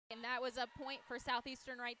that was a point for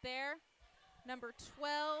Southeastern right there. Number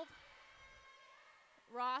 12,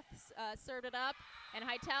 Roth served it up, and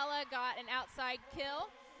Hightower got an outside kill.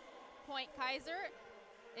 Point Kaiser.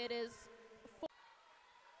 It is 4.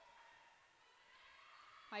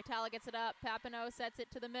 Hightower gets it up. Papineau sets it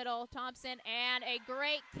to the middle. Thompson, and a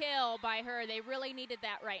great kill by her. They really needed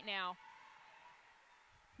that right now.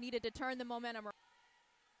 Needed to turn the momentum around.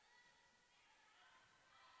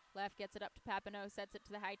 Left gets it up to Papineau, sets it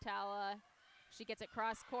to the Hightower. She gets it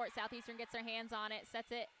cross court. Southeastern gets their hands on it,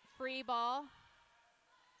 sets it free ball.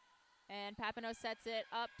 And Papineau sets it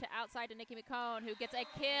up to outside to Nikki McCone, who gets a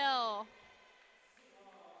kill.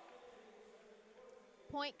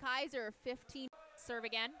 Point Kaiser, 15. Serve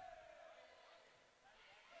again.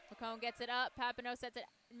 McCone gets it up. Papineau sets it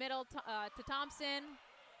middle to Thompson.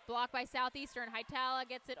 Blocked by Southeastern. Hightower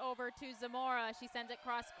gets it over to Zamora. She sends it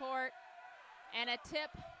cross court. And a tip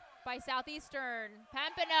by Southeastern.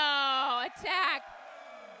 Papineau attack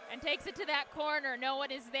and takes it to that corner. No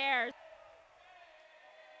one is there.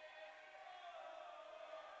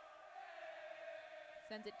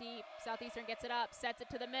 Sends it deep. Southeastern gets it up, sets it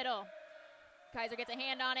to the middle. Kaiser gets a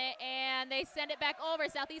hand on it, and they send it back over.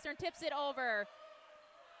 Southeastern tips it over.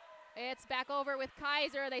 It's back over with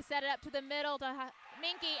Kaiser. They set it up to the middle to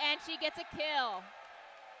Minky, and she gets a kill.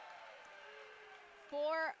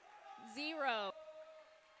 4-0.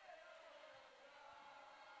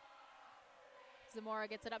 Zamora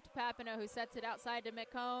gets it up to Papineau, who sets it outside to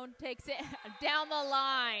McCone. Takes it down the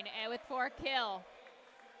line and with 4 kill.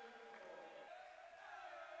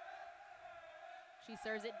 She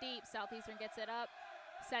serves it deep. Southeastern gets it up,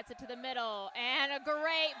 sets it to the middle, and a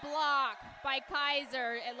great block by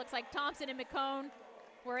Kaiser. It looks like Thompson and McCone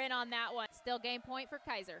were in on that one. Still game point for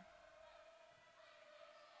Kaiser.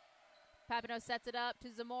 Papineau sets it up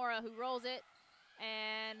to Zamora, who rolls it,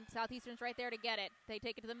 and Southeastern's right there to get it. They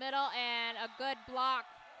take it to the middle, and a good block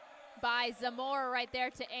by Zamora right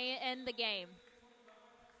there to end the game.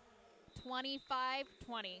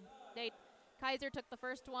 25-20. Kaiser took the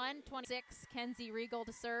first one. 26, Kenzie Regal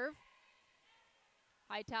to serve.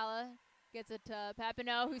 Hightower gets it to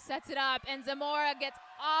Papineau, who sets it up, and Zamora gets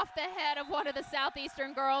off the head of one of the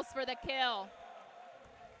Southeastern girls for the kill.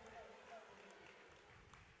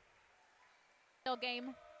 Still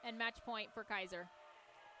game and match point for Kaiser.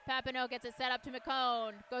 Papineau gets it set up to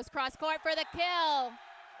McCone, goes cross court for the kill.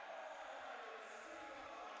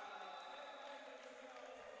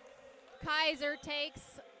 Kaiser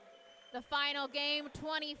takes the final game,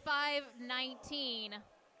 25-19.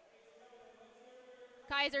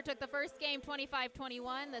 Kaiser took the first game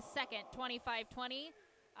 25-21, the second 25-20.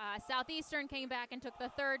 Southeastern came back and took the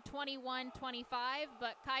third 21-25,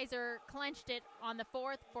 but Kaiser clinched it on the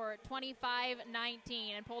fourth for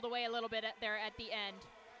 25-19 and pulled away a little bit there at the end.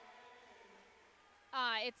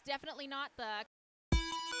 It's definitely not the